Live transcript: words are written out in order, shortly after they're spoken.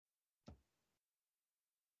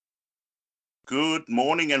Good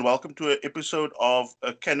morning and welcome to an episode of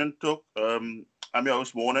Canon Talk. I'm your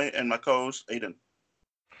host Morne and my co-host Aiden.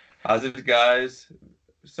 How's it, guys?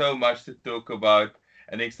 So much to talk about.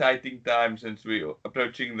 An exciting time since we're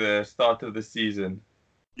approaching the start of the season.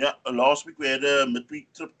 Yeah, last week we had a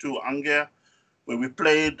midweek trip to Angers where we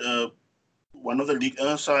played one of the league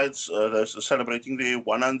sides that's celebrating the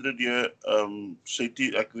 100-year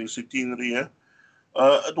centenary year.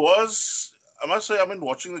 It was, I must say,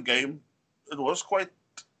 watching the game, it was quite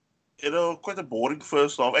a boring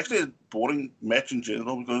first half. Actually, a boring match in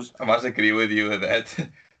general because I must agree with you with that.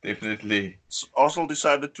 Definitely. Arsenal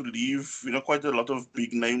decided to leave, quite a lot of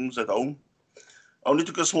big names at home. Only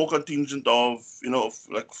took a small contingent of,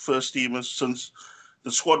 like first teamers since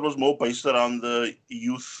the squad was more based around the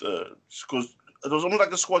youth. Because it was almost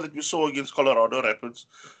like a squad that we saw against Colorado Rapids.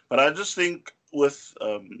 But I just think if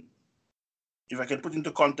I can put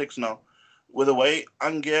into context now, with the way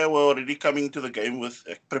Angers were already coming to the game with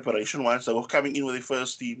preparation-wise, they were coming in with their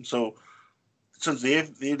first team. So since their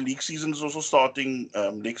league season is also starting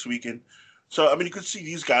next weekend. So you could see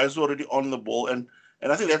these guys were already on the ball, and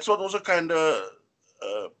I think that's what also kind of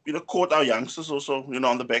caught our youngsters also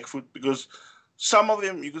on the back foot because some of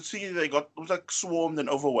them you could see they got it was like swarmed and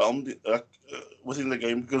overwhelmed within the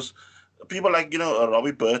game because people like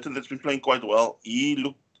Robbie Burton that's been playing quite well. He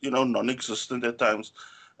looked non-existent at times.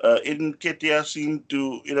 Eden Ketia seemed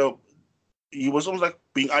to he was almost like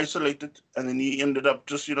being isolated, and then he ended up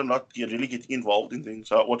just not really getting involved in things.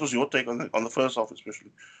 What was your take on the first half,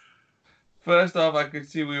 especially? First off, I could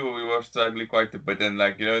see we were struggling quite a bit, and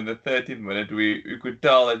in the 13th minute, we could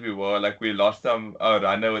tell that we lost our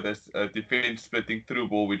runner with a defense splitting through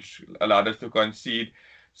ball, which allowed us to concede.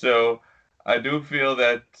 So I do feel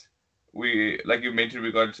that like you mentioned,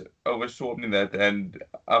 we got overswarmed in that, and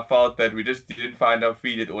I felt that we just didn't find our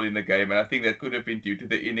feet at all in the game, and I think that could have been due to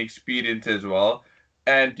the inexperience as well.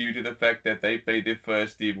 And due to the fact that they played their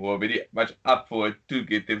first team, were very much up for it to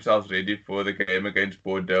get themselves ready for the game against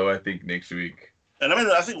Bordeaux, I think, next week. And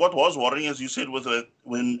I think what was worrying, as you said, was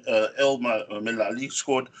when El Melali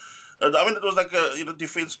scored. It was like a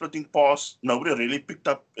defense splitting pass. Nobody really picked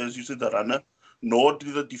up, as you said, the runner. Nor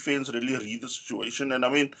did the defense really read the situation. And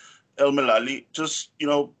El Melali just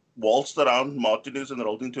waltzed around Martinez and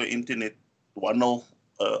rolled into an empty net, 1-0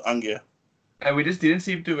 Angers. And we just didn't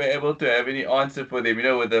seem to be able to have any answer for them,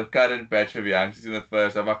 with the current batch of youngsters in the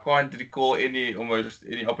first half. I can't recall almost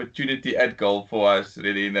any opportunity at goal for us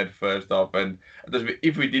really in that first half. And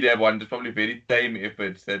if we did have one, it's probably very tame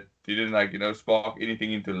efforts that didn't spark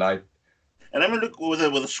anything into life. And look with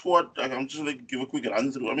the squad. I'm just going to give a quick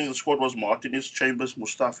run through. The squad was Martinez, Chambers,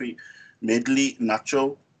 Mustafi, Medley,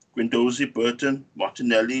 Nacho, Guendouzi, Burton,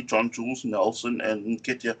 Martinelli, John Jules, Nelson, and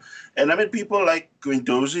Nketiah. And people like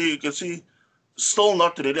Guendouzi, you can see still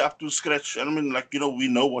not really up to scratch. And we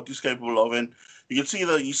know what he's capable of, and you can see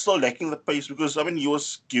that he's still lacking the pace because he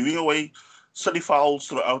was giving away silly fouls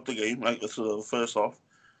throughout the game, like through the first half.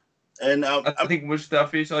 And I think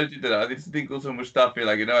Mustafi, sorry to interrupt, I think also Mustafi,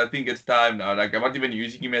 I think it's time now. Like, I'm not even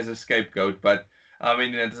using him as a scapegoat, but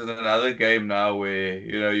it's another game now where,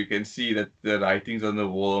 you can see that the writing's on the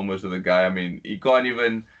wall almost with the guy. He can't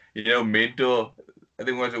even, mentor. I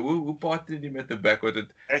think who partnered him at the back? Was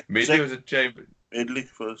it Medley? Was it Chamber? Medley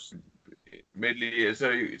first. Medley, yeah. So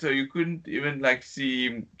you couldn't even see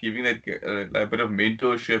him giving that a bit of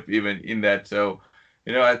mentorship even in that. So,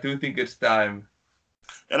 I do think it's time.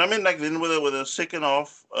 And then with the second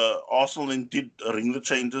half, Arsenal then did ring the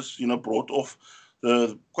changes. Brought off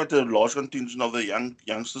the quite a large contingent of the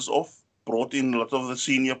youngsters off. Brought in a lot of the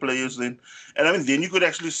senior players then, and then you could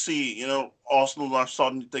actually see Arsenal now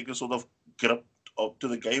starting to take a sort of grip up to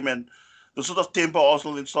the game, and the sort of tempo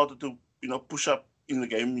Arsenal then started to push up in the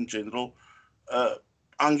game in general.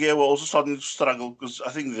 Angers were also starting to struggle because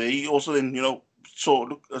I think they also then saw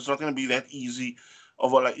look it's not going to be that easy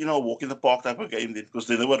of a walk in the park type of game then because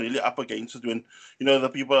they were really up against it when the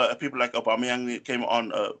people like Aubameyang came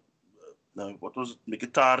on. What was it,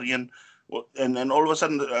 Mkhitaryan, and all of a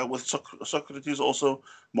sudden with Socrates also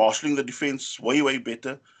marshalling the defense way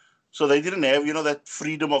better, so they didn't have that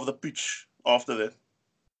freedom of the pitch after that.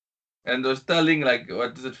 And was telling,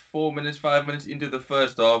 what is it, 4 minutes, 5 minutes into the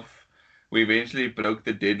first half, we eventually broke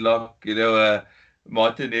the deadlock.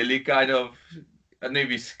 Martinelli kind of, I don't know if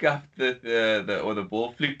he scuffed the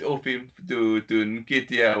ball flicked off him to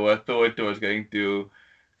Nketiah, who I thought was going to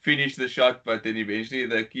finish the shot, but then eventually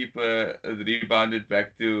the keeper rebounded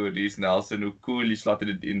back to Reece Nelson, who coolly slotted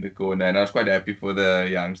it in the corner. And I was quite happy for the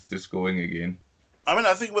youngsters scoring again.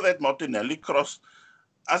 I think with that Martinelli cross,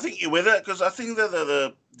 I think whether because I think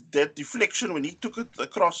that that deflection when he took it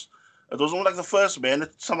across, It was almost like the first man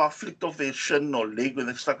that somehow flicked off their shin or leg when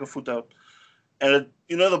they stuck a foot out. And,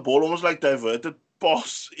 the ball almost like diverted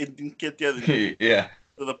past it didn't get there Yeah.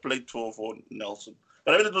 to the plate for Nelson.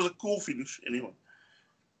 But I mean, it was a cool finish anyway.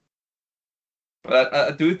 But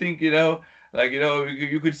I do think,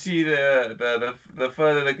 you could see the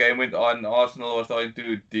further the game went on, Arsenal was starting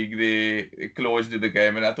to dig their claws into the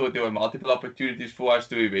game, and I thought there were multiple opportunities for us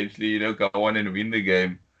to eventually, go on and win the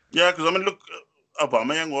game. Yeah, because I mean, look,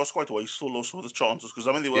 Aubameyang was quite wasteful also with the chances. Because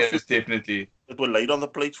I mean, there were a few Yes, definitely. that were laid on the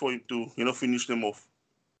plate for him to, finish them off.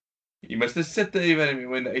 He must have sat there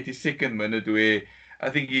even in the 82nd minute where I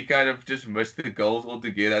think he kind of just missed the goals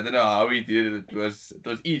altogether. I don't know how he did it. It was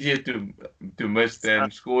easier to miss than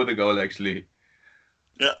score the goal actually.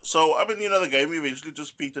 Yeah, so I mean, the game eventually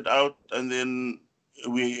just petered out, and then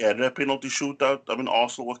we had a penalty shootout. I mean,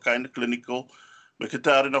 Arsenal were kind of clinical.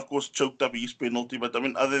 Mkhitaryan, of course, choked up his penalty, but I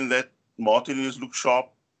mean, other than that, Martinez looked sharp.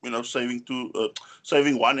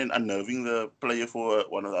 Saving one and unnerving the player for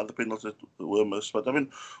one of the other penalties that were missed. But I mean,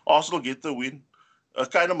 Arsenal get the win. A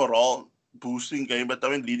kind of morale boosting game, but I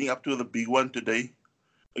mean, leading up to the big one today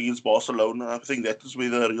against Barcelona, I think that is where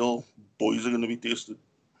the real boys are going to be tested.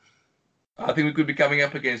 I think we could be coming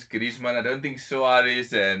up against Griezmann. I don't think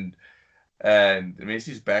Suarez and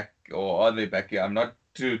Messi's back, or are they back here? I'm not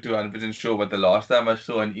too 100% sure, but the last time I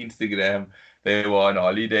saw on Instagram, they were on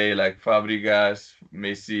holiday, like Fabregas,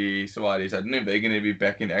 Messi, Suarez. I don't know if they're going to be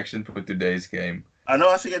back in action for today's game. I know,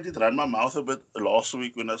 I think I did run my mouth a bit last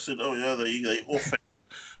week when I said, oh, yeah, they off.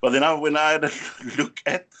 But then when I had a look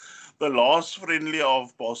at the last friendly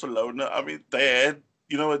of Barcelona, I mean, they had,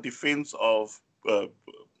 a defense of,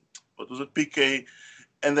 what was it, PEPE,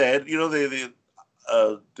 and they had, the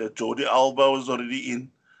Jordi Alba was already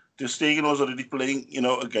in. Ter Stegen was already playing,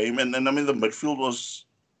 a game. And then, I mean, the midfield was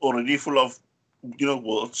already full of,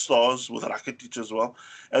 world stars with Rakitic as well.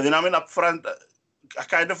 And then, I mean, up front, I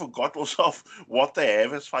kind of forgot also of what they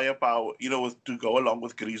have as firepower, to go along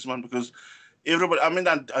with Griezmann, because everybody, I mean,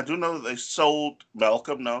 I do know they sold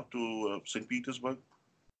Malcolm now to St. Petersburg.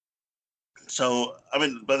 So, I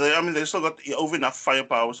mean, but they still got over enough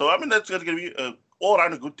firepower. So, I mean, that's going to be all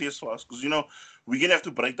around a good test for us, because, we're going to have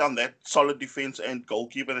to break down that solid defense and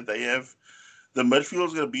goalkeeper that they have. The midfield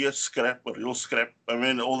is going to be a real scrap. I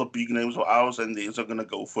mean, all the big names of ours and theirs are going to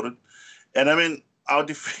go for it. And, I mean, our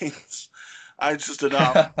defense, I just don't know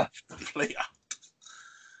how to play out.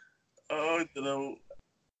 Oh, I don't know.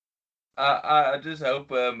 I just hope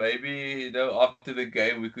maybe after the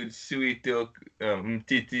game we could sue to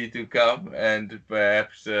Titi to come and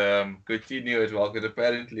perhaps continue as well, because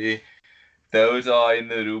apparently those are in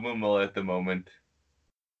the rumor mill at the moment.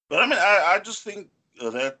 But I mean, I just think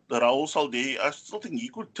that Raul Salde, I still think he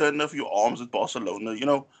could turn a few arms at Barcelona.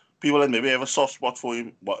 People that maybe have a soft spot for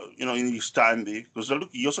him, in his time there. Because look,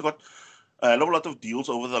 he also got a lot of deals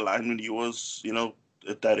over the line when he was,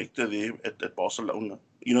 a director there at Barcelona.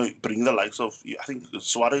 Bring the likes of, I think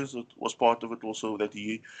Suarez was part of it also, that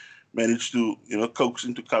he managed to, coax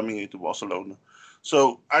into coming into Barcelona.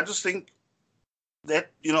 So I just think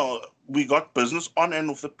that, we got business on and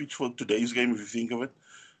off the pitch for today's game, if you think of it.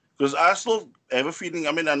 Because I still have a feeling,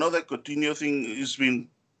 I mean, I know that Coutinho thing has been,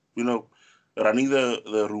 running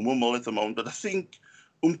the rumor mill at the moment, but I think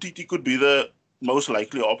Umtiti could be the most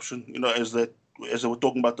likely option, as they were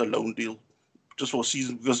talking about the loan deal just for a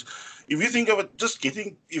season. Because if you think of it,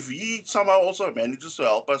 if he somehow also manages to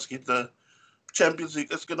help us get the Champions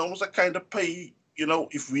League, it's going to almost like kind of pay,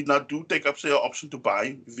 if we not do take up, say, an option to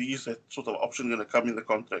buy, if he is that sort of option going to come in the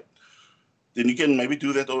contract, then you can maybe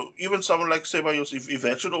do that. Or even someone like Ceballos, if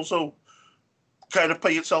that should also kind of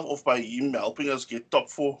pay itself off by him helping us get top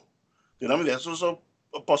four, then I mean, that's also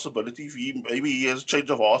a possibility. If maybe he has a change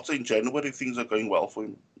of heart in January if things are going well for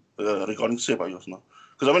him regarding Ceballos now.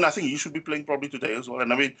 Because I mean, I think he should be playing probably today as well.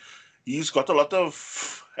 And I mean, he's got a lot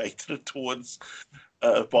of hatred towards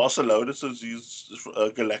Barcelona since he's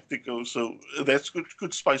Galactico. So that's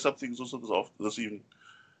could spice up things also this evening.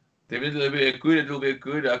 Definitely, it'll be a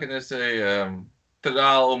good, how can I say,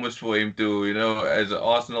 trial almost for him to, as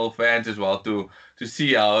Arsenal fans as well, to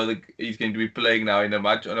see how he's going to be playing now on a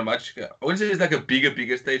much, I wouldn't say it's like a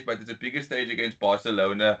bigger stage, but it's a bigger stage against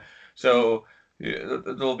Barcelona. So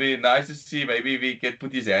it'll be nice to see maybe if he can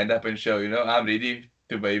put his hand up and show, I'm ready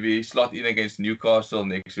to maybe slot in against Newcastle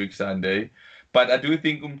next week Sunday. But I do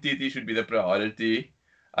think Umtiti should be the priority.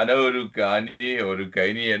 I know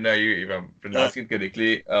Rugani, I know if I'm pronouncing it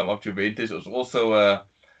correctly, of Juventus was also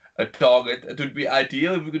a target. It would be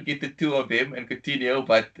ideal if we could get the two of them and Coutinho,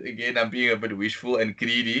 but again, I'm being a bit wishful and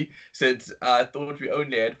greedy since I thought we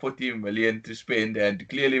only had 40 million to spend, and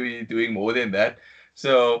clearly we're doing more than that.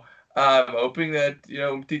 So I'm hoping that,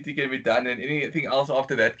 Umtiti can be done and anything else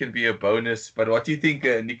after that can be a bonus. But what do you think,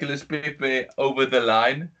 Nicholas Pepe over the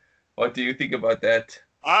line? What do you think about that?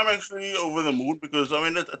 I'm actually over the moon because I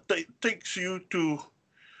mean it takes you to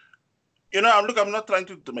look, I'm not trying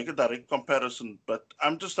to make a direct comparison, but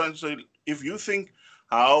I'm just trying to say if you think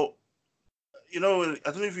how I don't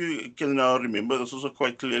know if you can now remember this also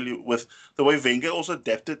quite clearly with the way Wenger also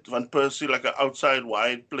adapted Van Persie like an outside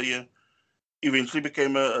wide player, eventually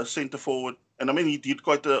became a centre forward, and I mean he did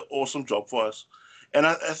quite an awesome job for us. And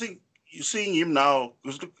I think you're seeing him now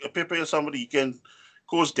because look, Pepe is somebody he can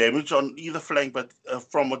cause damage on either flank, but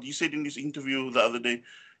from what he said in his interview the other day,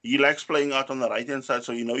 he likes playing out on the right hand side,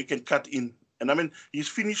 so he can cut in. And I mean his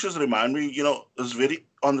finishes remind me, is very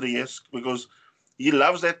Henry-esque because he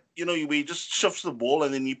loves that, where he just shifts the ball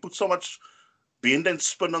and then he puts so much bend and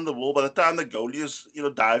spin on the ball. By the time the goalie is,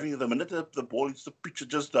 diving, the minute the ball hits the pitch, it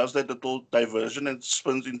just does that little diversion and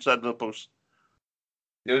spins inside the post.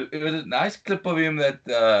 It was a nice clip of him that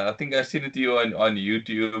I think I sent it to you on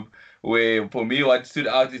YouTube, where for me what stood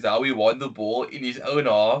out is how he won the ball in his own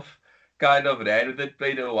half, kind of ran with it,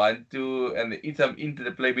 played a 1-2, and some into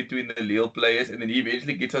the play between the Lille players, and then he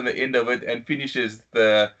eventually gets on the end of it and finishes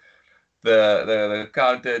the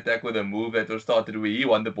counter attack with a move that was started where he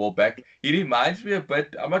won the ball back. He reminds me a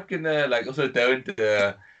bit. I'm not gonna also don't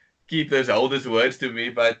keep those oldest words to me,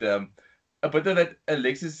 but a bit of that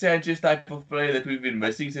Alexis Sanchez type of player that we've been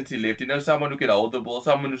missing since he left. Someone who can hold the ball,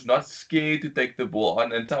 someone who's not scared to take the ball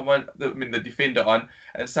on, and the defender on,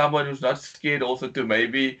 and someone who's not scared also to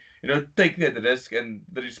maybe take that risk and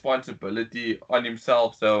the responsibility on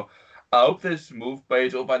himself. So I hope this move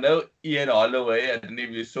pays off. I know Ian Holloway, I don't know if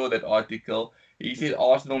you saw that article. He said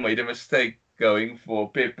Arsenal made a mistake going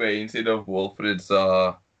for Pepe instead of Wilfred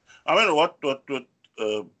Zaha. I mean,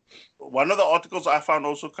 uh, one of the articles I found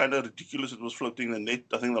also kind of ridiculous. It was floating in the net,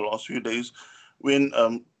 I think, the last few days, when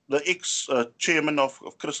the ex-chairman of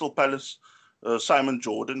Crystal Palace, Simon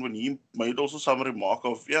Jordan, when he made also some remark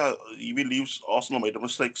of, he believes Arsenal made a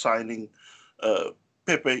mistake signing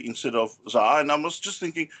Pepe instead of Zaha. And I was just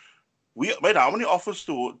thinking, we made how many offers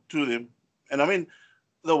to them? And I mean,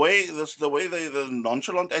 the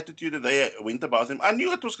nonchalant attitude that they went about him, I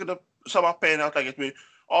knew it was gonna somehow pan out like it. Where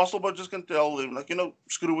Arsenal were just gonna tell them like,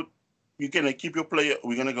 screw it, you can keep your player,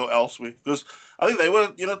 we're gonna go elsewhere. Because I think they were,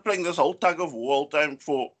 playing this whole tug of war all time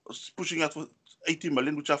for pushing out for 80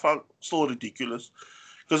 million, which I found still ridiculous.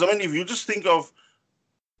 Because I mean, if you just think of,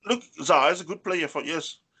 look, Zaha is a good player for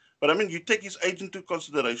yes. But I mean, you take his age into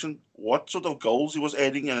consideration, what sort of goals he was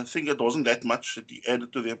adding, and I think it wasn't that much that he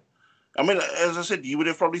added to them. I mean, as I said, he would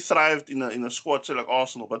have probably thrived in a squad say like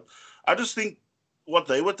Arsenal. But I just think what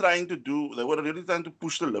they were trying to do, they were really trying to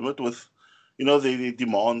push the limit with, the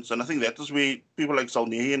demands. And I think that is where people like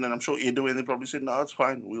Salnehian and I'm sure Edu, and they probably said, no, it's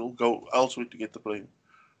fine. We'll go elsewhere to get the player.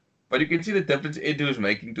 But you can see the difference Edu is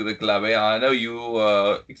making to the club. I know you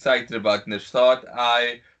were excited about in the start.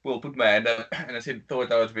 I will put my hand up and I said, I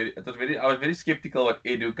was very skeptical about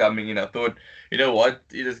Edu coming in. I thought, what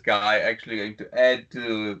is this guy actually going to add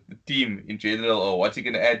to the team in general, or what's he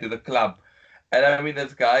going to add to the club? And I mean,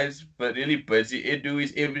 this guy is really busy. Edu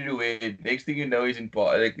is everywhere. Next thing you know, he's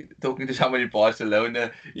like talking to someone in Barcelona.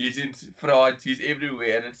 He's in France. He's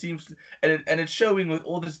everywhere, and it seems, and it's showing with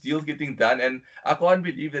all these deals getting done. And I can't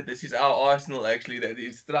believe that this is our Arsenal actually that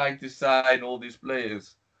is trying to sign all these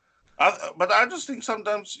players. But I just think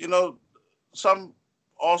sometimes, some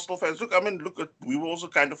Arsenal fans we were also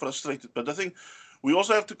kind of frustrated, but I think we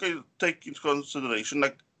also have to take into consideration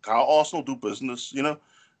like how Arsenal do business.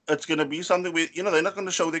 It's going to be something where they're not going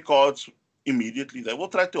to show their cards immediately. They will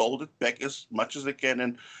try to hold it back as much as they can.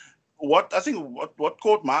 And what I think what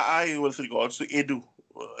caught my eye with regards to Edu,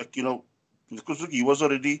 because look, he was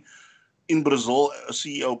already in Brazil a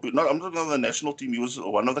CEO. Not I'm not on the national team. He was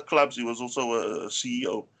one of the clubs. He was also a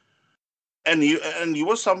CEO, and he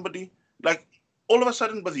was somebody like all of a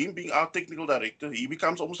sudden with him being our technical director, he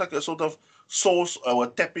becomes almost like a sort of source or a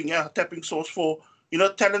tapping source for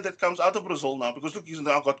talent that comes out of Brazil now. Because look, he's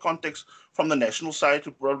now got contacts from the national side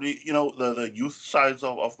to probably the youth sides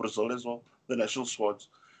of Brazil as well, the national squads.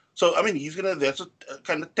 So I mean, that's a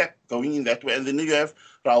kind of tap going in that way, and then you have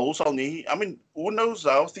Raul Salnehi. I mean, who knows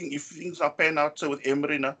if things are pan out so with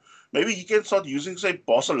Emery now. Maybe he can start using, say,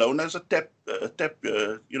 Barcelona as a tap.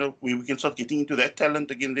 We can start getting into that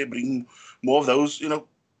talent again. They bring more of those,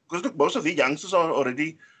 because look, most of the youngsters are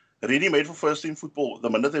already ready made for first team football the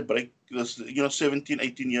minute they break this, 17,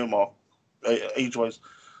 18-year mark, age-wise.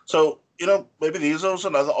 So, maybe there's also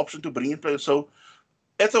another option to bring in players. So,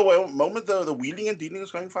 at the moment, the wheeling and dealing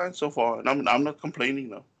is going fine so far, and I'm not complaining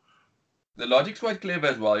now. the logic's quite clever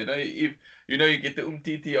as well. If you get the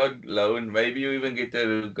Umtiti on loan, maybe you even get the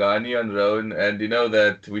Rugani on loan, and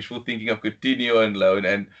that wishful thinking of Coutinho on loan,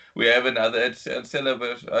 and we have another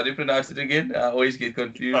Celebes. How do you pronounce it again? I always get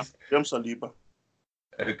confused. Saliba.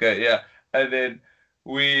 Okay, yeah, and then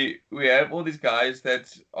we have all these guys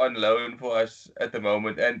that's on loan for us at the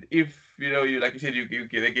moment, and if you like you said,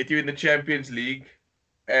 they get you in the Champions League,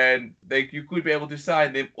 and you could be able to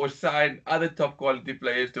sign them or sign other top quality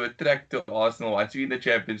players to attract to Arsenal once you're in the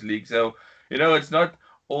Champions League. So it's not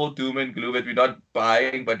all doom and gloom that we're not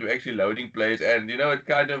buying, but we're actually loading players, and it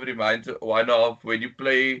kind of reminds one of when you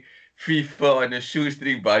play FIFA on a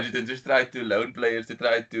shoestring budget and just try to loan players to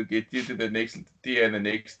try to get you to the next tier and the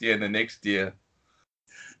next tier and the next tier.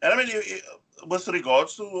 And I mean, with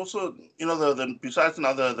regards to also, the besides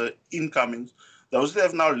now the incomings, those that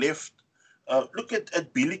have now left. Look at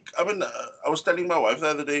Bilic. I mean, I was telling my wife the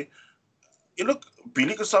other day. Look,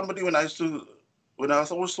 Bilic is somebody when I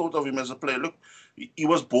always thought of him as a player. Look, he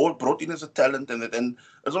was brought in as a talent, and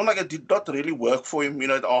it's not like it did not really work for him.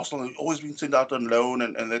 At Arsenal, he's always been sent out on loan,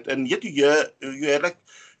 and yet you hear like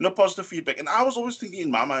positive feedback. And I was always thinking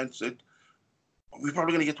in my mind, said, we're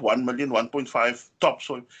probably going to get 1 million, 1.5 tops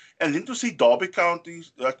for him. And then to see Derby County,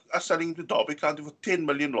 like us selling him to Derby County for 10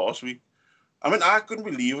 million last week. I mean, I couldn't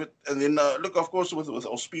believe it. And then, look, of course, with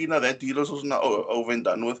Ospina, that deal is also now over and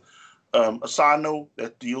done with. Asano,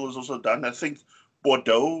 that deal is also done. I think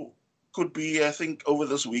Bordeaux could be, over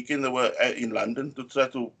this weekend, they were in London to try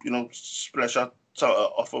to, splash out some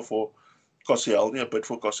offer for Koscielny, a bid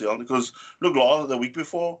for Koscielny. Because, look, the week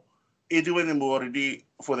before, Edwin and Mo already,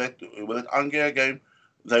 with that Angers game,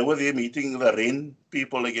 they were there meeting the Ren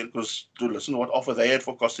people again to listen to what offer they had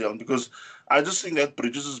for Koscielny, because I just think that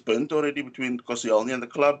bridges is burnt already between Koscielny and the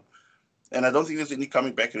club, and I don't think there's any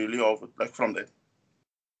coming back really of it, like from that.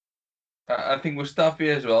 I think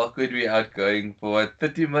Mustafi as well could be outgoing for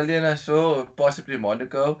 30 million or so, possibly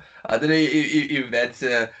Monaco. I don't know if that's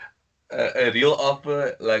a real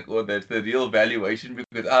offer, or that's the real valuation,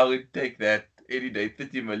 because I would take that any day,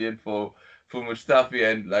 30 million for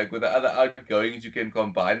Mustafi, and with the other outgoings, you can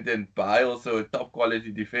combine it and buy also a top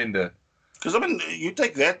quality defender. Because I mean, you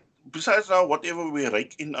take that. Besides now, whatever we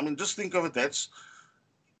rake in, I mean, just think of it. That's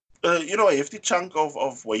a hefty chunk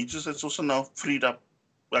of wages that's also now freed up,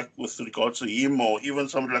 like with regards to him, or even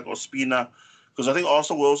somebody like Ospina. Because I think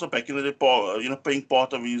also we're also back in the day, paying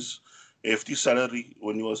part of his hefty salary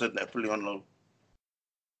when he was at Napoli on loan.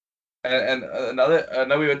 And I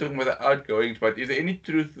know we were talking about the outgoings, but is there any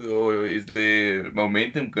truth, or is there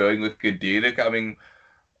momentum going with Khedira coming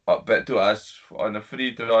back to us on a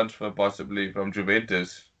free transfer, possibly from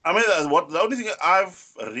Juventus? I mean, the only thing I've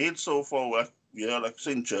read so far, like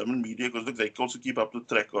say in German media, because look, they also keep up the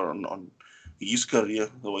track on his career,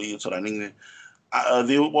 the way it's running there.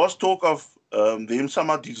 There was talk of them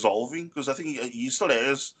somehow dissolving, because I think he still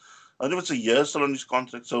has, I don't know if it's a year still on his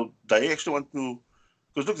contract, so they actually want to,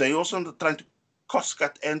 because look, they also trying to cost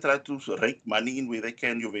cut and try to rake money in where they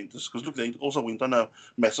can, Juventus, because look, they also went on a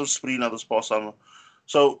massive spree now this past summer.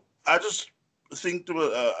 So I just think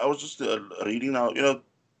I was just reading now,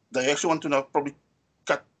 they actually want to now probably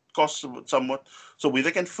cut costs somewhat, so where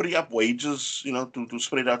they can free up wages, to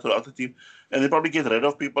spread out throughout the team, and then probably get rid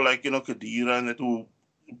of people like Khedira, and that who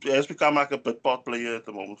has become like a bit part player at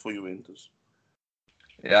the moment for Juventus.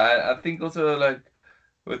 Yeah, I think also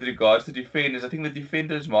with regards to defenders, I think the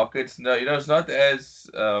defenders markets now, it's not as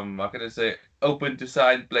how can I say, open to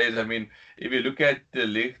sign players. I mean, if you look at the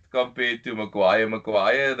Ligt compared to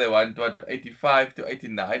Maguire, they want 85 to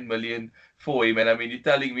 89 million for him, and I mean, you're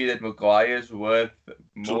telling me that Maguire is worth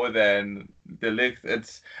more than the Ligt?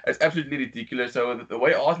 It's absolutely ridiculous. So the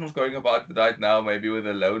way Arsenal's going about it right now, maybe with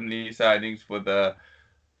the lonely signings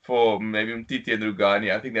for maybe Umtiti and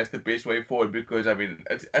Rugani, I think that's the best way forward, because I mean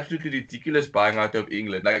it's absolutely ridiculous buying out of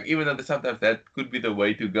England. Even though sometimes that could be the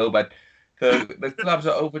way to go, but the clubs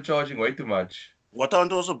are overcharging way too much. What I want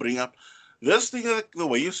to also bring up, this thing, the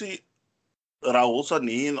way you see Raul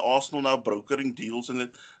Sané and Arsenal now brokering deals,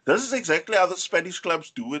 and this is exactly how the Spanish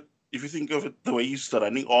clubs do it. If you think of it, the way he's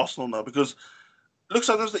running Arsenal now, because look,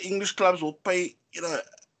 sometimes the English clubs will pay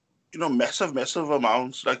massive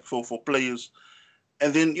amounts like for players.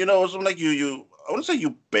 And then, it's like I wouldn't say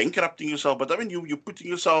you bankrupting yourself, but I mean, you're putting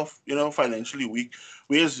yourself, financially weak.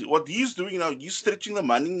 Whereas what he's doing now, he's stretching the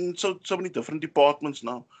money in so many different departments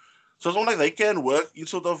now. So it's not like they can work in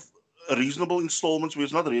sort of reasonable installments where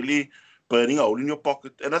it's not really burning a hole in your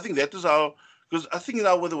pocket. And I think that is how, because I think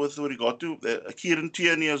now with regard to Kieran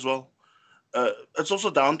Tierney as well, it's also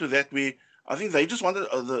down to that where I think they just wanted,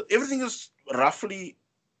 everything is roughly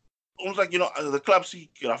almost like, the clubs see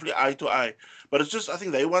roughly eye to eye. But it's just, I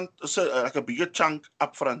think they want like a bigger chunk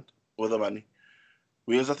up front with the money.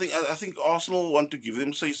 Whereas I think Arsenal want to give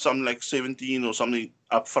them, say, something like 17 or something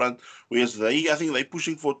up front. Whereas I think they're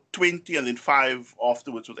pushing for 20 and then 5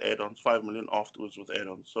 afterwards with add-ons, 5 million afterwards with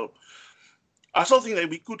add-ons. So I still think that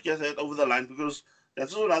we could get that over the line, because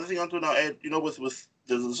that's also another thing I want to now add,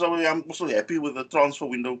 so I'm also happy with the transfer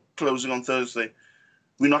window closing on Thursday.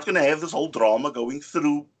 We're not going to have this whole drama going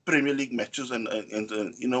through Premier League matches and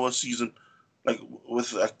a season, like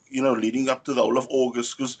with leading up to the whole of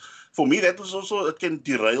August. Because for me, that was also, it can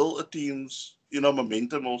derail a team's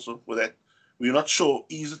momentum also with that. We're not sure,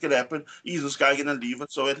 is it going to happen, is this guy going to leave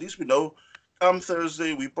it? So at least we know come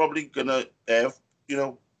Thursday we're probably going to have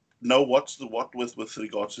know what's the what with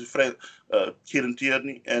regards to Kieran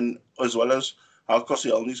Tierney, and as well as how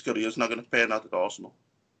Koscielny's career is not going to pan out at Arsenal.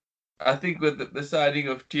 I think with the signing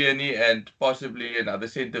of Tierney and possibly another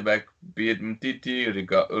centre back, be it Mtiti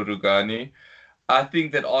or Rugani, I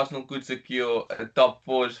think that Arsenal could secure a top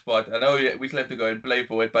 4 spot. I know we still have to go and play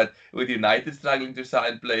for it, but with United struggling to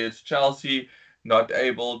sign players, Chelsea not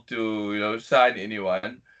able to sign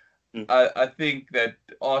anyone, I think that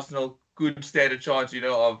Arsenal could stand a chance,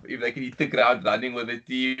 of if they can hit the ground running with the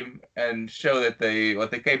team and show that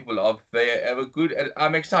what they're capable of. They have a good. And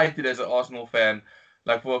I'm excited as an Arsenal fan.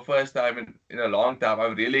 Like for the first time in a long time,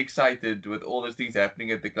 I'm really excited with all these things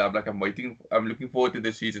happening at the club. Like I'm looking forward to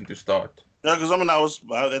the season to start. Yeah, because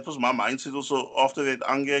that was my mindset also after that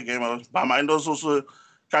Angers game. My mind was also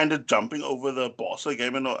kind of jumping over the Barca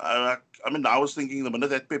game, and I was thinking the minute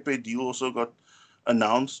that PEPE deal also got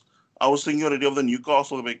announced, I was thinking already of the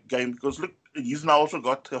Newcastle game, because look, he's now also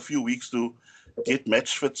got a few weeks to get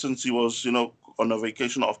match fit, since he was on a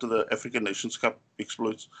vacation after the African Nations Cup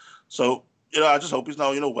exploits. So I just hope he's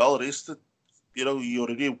now well rested. He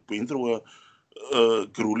already went through a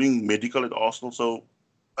grueling medical at Arsenal, so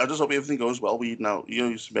I just hope everything goes well with now.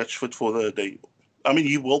 He's match fit for the day. I mean,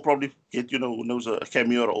 he will probably get, who knows, a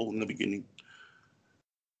cameo role in the beginning.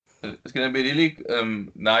 It's going to be really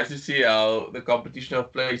nice to see how the competition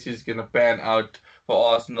of places is going to pan out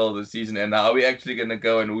for Arsenal this season, and how we're actually going to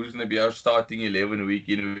go and who's going to be our starting 11 week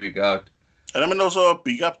in, week out. And I mean, also a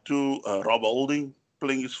big up to Rob Holding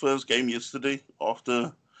playing his first game yesterday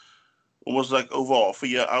after almost like over half a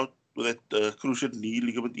year out with that cruciate knee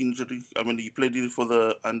ligament injury. I mean, he played it for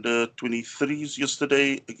the under 23s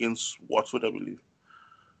yesterday against Watford, I believe.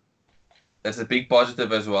 That's a big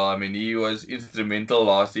positive as well. I mean, he was instrumental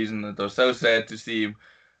last season. It was so sad to see him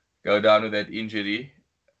go down with that injury.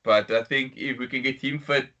 But I think if we can get him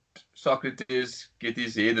fit, Socrates, get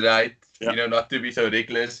his head right, not to be so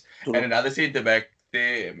reckless, and another centre back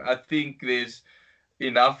there, I think there's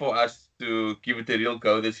enough for us to give it a real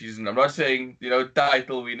go this season. I'm not saying,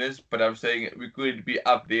 title winners, but I'm saying we could be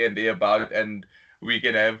up there and thereabout, and we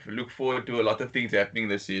can look forward to a lot of things happening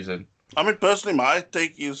this season. I mean, personally, my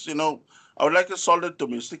take is, I would like a solid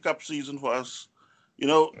domestic cup season for us.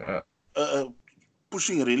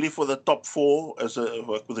 Pushing really for the top 4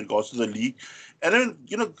 with regards to the league, and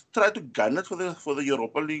then try to gun it for the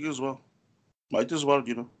Europa League as well. Might as well,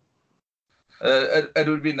 It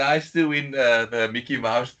would be nice to win the Mickey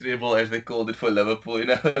Mouse treble, as they called it for Liverpool.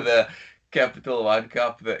 The Capital One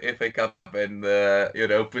Cup, the FA Cup, and the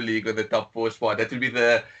Europa League with the top 4 spot. That would be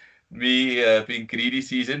being greedy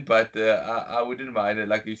season, but I wouldn't mind it.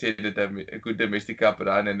 Like you said, a good domestic cup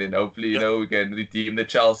run, and then hopefully we can redeem the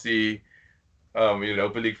Chelsea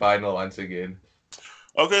Europa League final once again.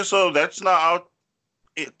 Okay, so that's now our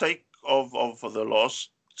take of the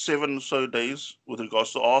last 7 or so days with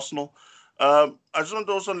regards to Arsenal. I just want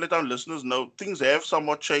to also let our listeners know things have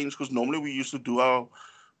somewhat changed, because normally we used to do our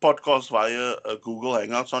podcast via Google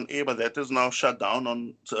Hangouts on air, but that is now shut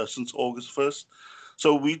down since August 1st.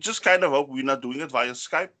 So we just kind of hope we're not doing it via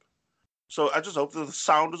Skype. So I just hope that the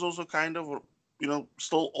sound is also kind of,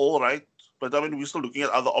 still all right. But I mean, we're still looking at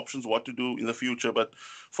other options, what to do in the future. But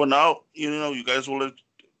for now, you guys will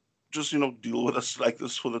just, deal with us like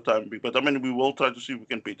this for the time being. But I mean, we will try to see if we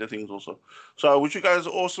can better things also. So I wish you guys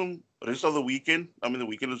awesome rest of the weekend. I mean, the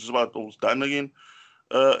weekend is just about almost done again.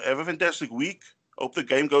 Have a fantastic week. Hope the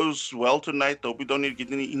game goes well tonight. Hope we don't need to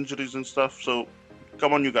get any injuries and stuff. So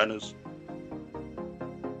come on, you Gunners.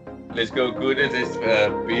 Let's go good as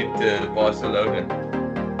beat Barcelona.